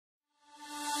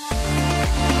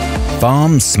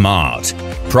Farm smart,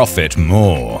 profit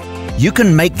more. You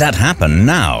can make that happen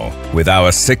now with our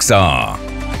 6R.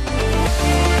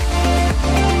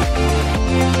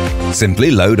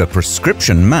 Simply load a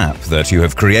prescription map that you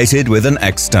have created with an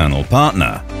external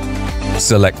partner.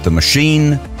 Select the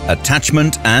machine,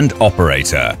 attachment and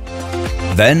operator.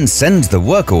 Then send the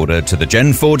work order to the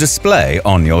Gen 4 display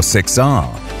on your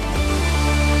 6R.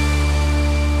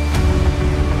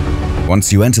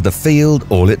 Once you enter the field,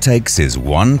 all it takes is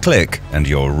one click and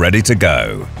you're ready to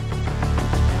go.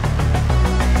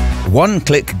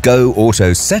 One-click Go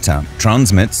Auto Setup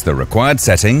transmits the required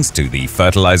settings to the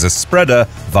fertilizer spreader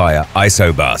via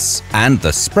ISOBUS, and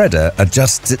the spreader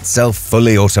adjusts itself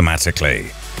fully automatically.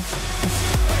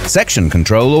 Section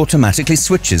control automatically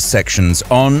switches sections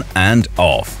on and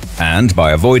off, and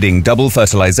by avoiding double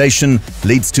fertilization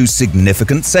leads to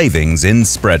significant savings in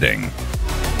spreading.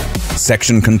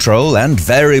 Section control and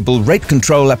variable rate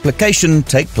control application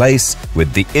take place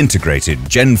with the integrated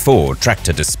Gen 4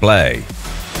 tractor display.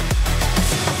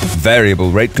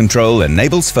 Variable rate control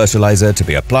enables fertilizer to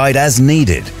be applied as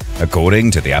needed,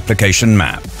 according to the application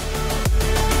map.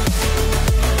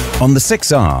 On the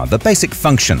 6R, the basic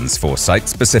functions for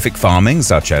site-specific farming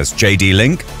such as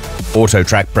JDLink,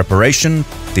 auto-track preparation,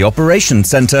 the operation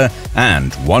center,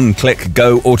 and one-click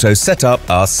Go Auto Setup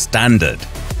are standard.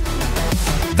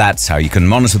 That's how you can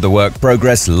monitor the work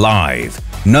progress live,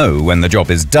 know when the job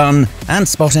is done, and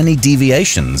spot any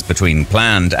deviations between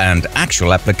planned and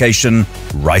actual application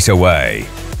right away.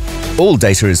 All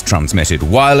data is transmitted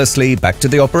wirelessly back to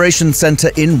the operation center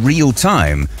in real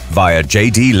time via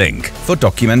JDLink for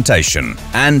documentation,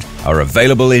 and are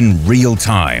available in real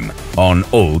time on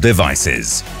all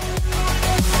devices.